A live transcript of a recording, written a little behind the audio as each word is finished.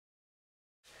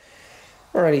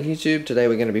Alrighty YouTube, today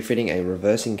we're going to be fitting a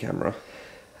reversing camera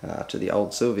to the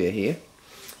old Silvia here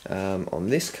on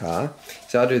this car.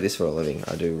 So I do this for a living,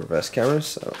 I do reverse cameras,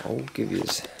 so I'll give you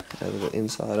a little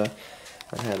insider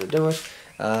on how to do it.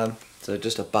 So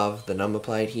just above the number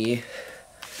plate here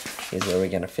is where we're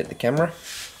going to fit the camera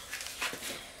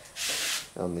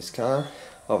on this car.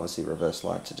 Obviously reverse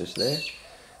lights are just there,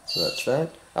 so that's that.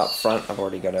 Up front I've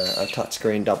already got a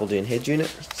touchscreen double-din head unit,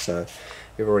 so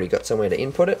we've already got somewhere to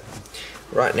input it.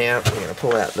 Right now we're going to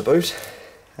pull out the boot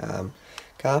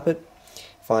carpet,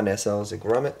 find ourselves a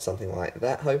grommet, something like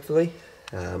that hopefully.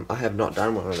 I have not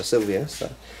done one on a Silvia, so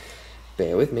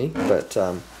bear with me, but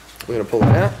we're going to pull it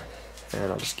out and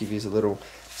I'll just give you a little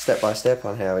step-by-step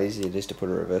on how easy it is to put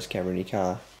a reverse camera in your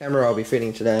car. Camera I'll be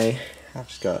fitting today, I've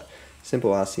just got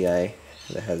simple RCA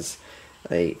that has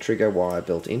a trigger wire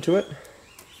built into it.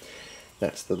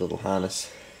 That's the little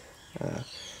harness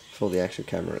for the actual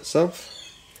camera itself.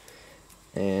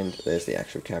 And there's the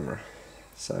actual camera.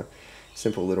 So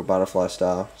simple little butterfly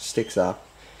style, sticks up.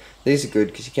 These are good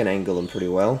because you can angle them pretty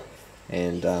well,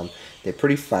 and they're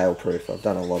pretty fail proof. I've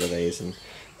done a lot of these and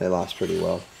they last pretty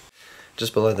well.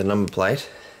 Just below the number plate,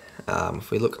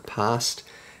 if we look past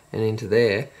and into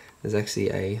there, there's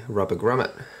actually a rubber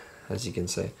grommet, as you can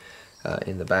see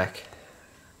in the back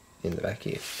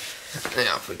here.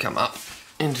 Now if we come up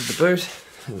into the boot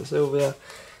in the Silvia,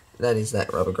 that is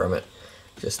that rubber grommet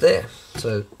just there.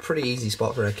 So pretty easy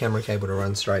spot for a camera cable to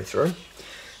run straight through.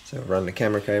 So run the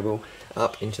camera cable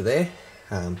up into there.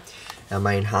 Our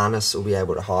main harness will be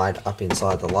able to hide up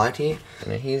inside the light here.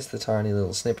 And here's the tiny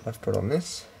little snip I've put on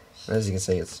this. And as you can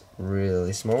see, it's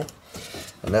really small,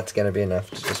 and that's going to be enough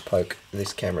to just poke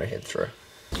this camera head through.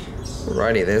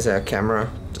 Alrighty, there's our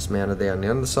camera just mounted there on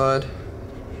the underside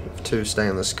with two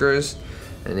stainless screws,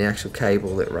 and the actual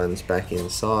cable that runs back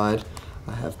inside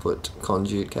I have put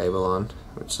conduit cable on,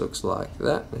 which looks like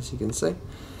that, as you can see,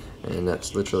 and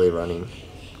that's literally running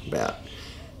about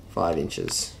 5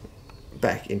 inches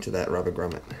back into that rubber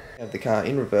grommet. I have the car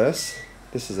in reverse.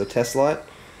 This is a test light,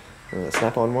 a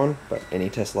snap-on one, but any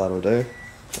test light will do.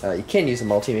 You can use a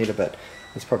multimeter, but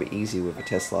it's probably easier with a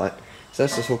test light. So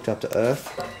that's just hooked up to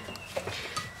earth.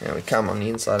 Now we come on the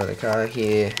inside of the car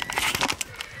here.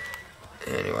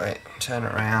 Anyway, turn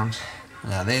it around.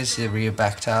 Now there's the rear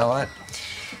back tail light.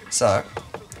 So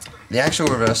the actual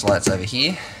reverse light's over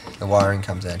here, the wiring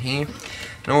comes out here,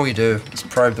 and all we do is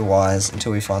probe the wires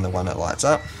until we find the one that lights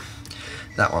up.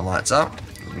 That one lights up.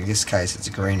 In this case it's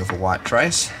a green with a white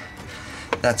trace.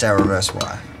 That's our reverse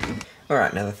wire.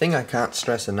 Alright, now the thing I can't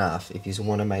stress enough if you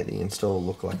want to make the install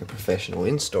look like a professional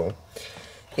install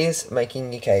is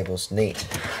making your cables neat.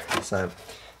 So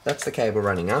that's the cable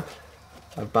running up.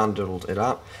 I've bundled it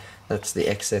up. That's the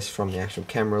excess from the actual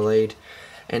camera lead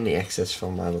and the excess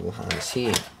from my little harness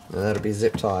here. Now that'll be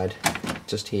zip tied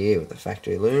just here with the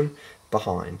factory loom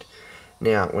behind.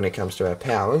 Now when it comes to our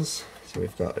powers, so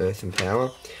we've got earth and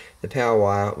power. The power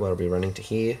wire will be running to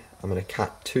here. I'm going to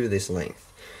cut to this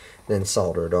length, then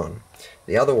solder it on.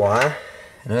 The other wire,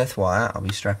 an earth wire, I'll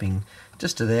be strapping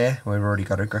just to there where we've already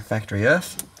got a factory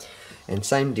earth. And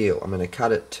same deal, I'm going to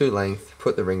cut it to length,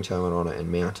 put the ring terminal on it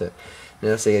and mount it.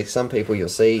 Now see, some people you'll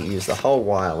see use the whole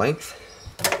wire length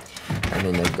and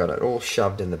then they've got it all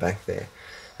shoved in the back there.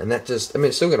 And that just, I mean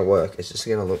it's still going to work, it's just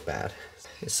going to look bad.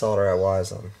 Let's solder our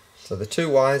wires on. So the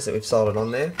two wires that we've soldered on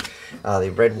there are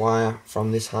the red wire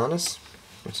from this harness,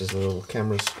 which is the little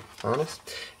camera's harness,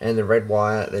 and the red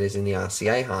wire that is in the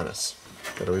RCA harness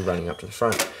that will be running up to the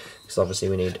front, because obviously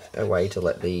we need a way to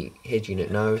let the head unit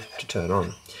know to turn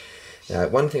on. Now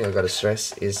one thing I've got to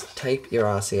stress is tape your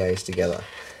RCAs together.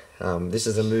 This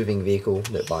is a moving vehicle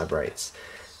that vibrates,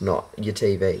 not your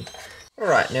TV.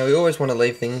 Alright, now we always want to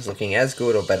leave things looking as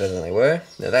good or better than they were.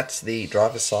 Now that's the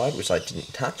driver's side, which I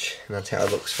didn't touch, and that's how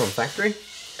it looks from factory.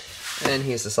 And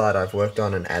here's the side I've worked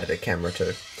on and added a camera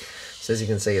to. So as you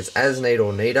can see, it's as neat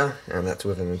or neater, and that's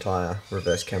with an entire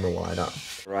reverse camera wired up.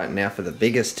 Right, now for the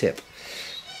biggest tip.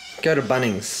 Go to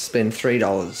Bunnings, spend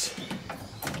 $3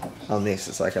 on this.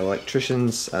 It's like an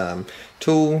electrician's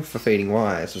tool for feeding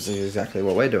wires, which is exactly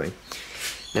what we're doing.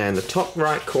 Now in the top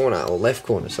right corner, or left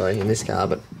corner, sorry, in this car,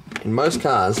 but in most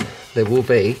cars, there will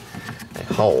be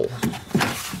a hole.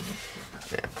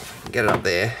 Now, get it up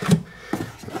there.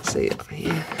 Let's see it up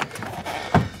here.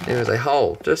 There is a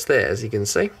hole just there, as you can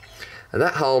see. And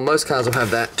that hole, most cars will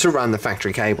have that to run the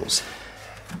factory cables.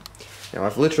 Now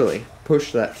I've literally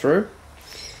pushed that through,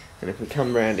 and if we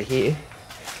come around to here,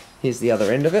 here's the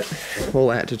other end of it.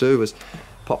 All I had to do was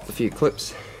pop the few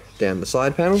clips down the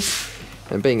side panels,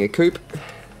 and being a coupe,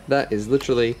 that is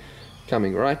literally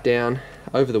coming right down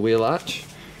over the wheel arch,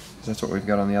 because that's what we've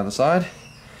got on the other side,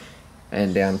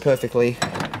 and down perfectly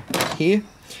here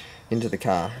into the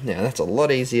car. Now that's a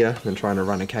lot easier than trying to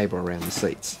run a cable around the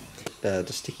seats.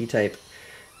 To sticky tape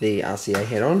the RCA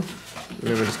head on, and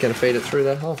then we're just going to feed it through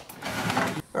that hole.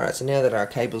 Alright, so now that our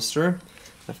cable's through,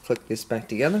 I've clicked this back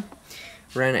together,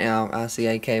 ran our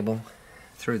RCA cable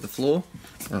through the floor,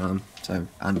 so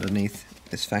underneath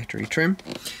this factory trim.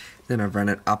 Then I've run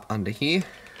it up under here,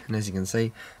 and as you can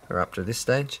see, we're up to this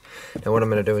stage. Now what I'm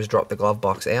going to do is drop the glove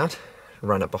box out,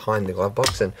 run it behind the glove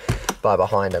box, and by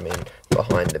behind I mean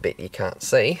behind the bit you can't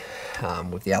see.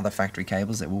 With the other factory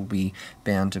cables that will be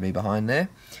bound to be behind there,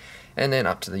 and then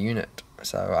up to the unit.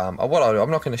 So what I'll do,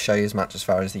 I'm not going to show you as much as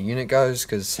far as the unit goes,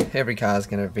 because every car is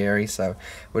going to vary, so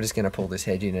we're just going to pull this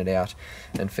head unit out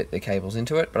and fit the cables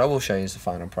into it, but I will show you the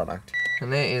final product.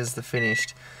 And there is the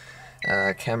finished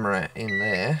camera in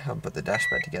there. I haven't put the dash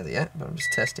back together yet, but I'm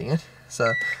just testing it.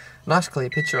 So nice clear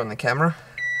picture on the camera.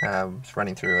 It's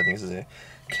running through, I think this is a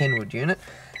Kenwood unit.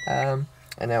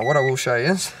 And now what I will show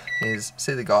you is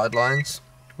see the guidelines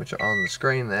which are on the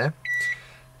screen there.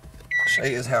 I'll show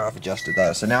you how I've adjusted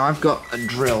those. So now I've got a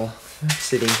drill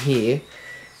sitting here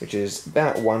which is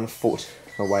about 1 foot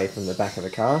away from the back of the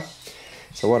car.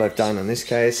 So what I've done in this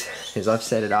case is I've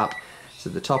set it up so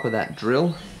the top of that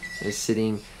drill is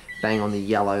sitting bang on the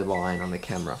yellow line on the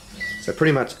camera. So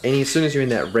pretty much as soon as you're in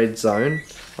that red zone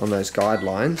on those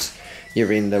guidelines,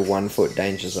 you're in the 1 foot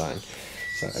danger zone.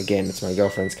 So again, it's my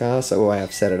girlfriend's car, so the way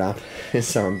I've set it up is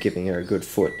so I'm giving her a good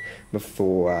foot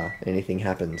before anything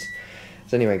happens.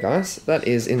 So anyway guys, that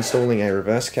is installing a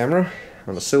reverse camera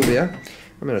on a Silvia.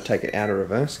 I'm going to take it out of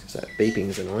reverse because that beeping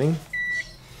is annoying.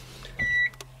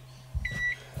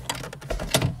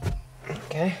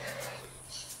 Okay,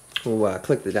 we'll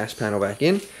click the dash panel back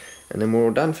in, and then we're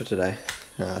all done for today.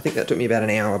 I think that took me about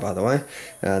an hour, by the way,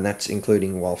 and that's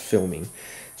including while filming,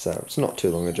 so it's not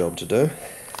too long a job to do.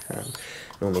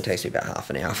 Normally takes me about half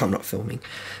an hour if I'm not filming,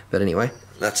 but anyway,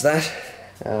 that's that.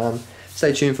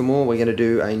 Stay tuned for more. We're going to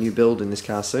do a new build in this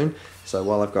car soon, so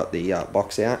while I've got the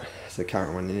box out, so the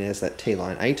current one in there is that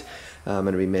T-Line 8, I'm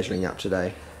going to be measuring up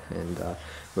today and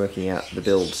working out the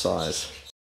build size.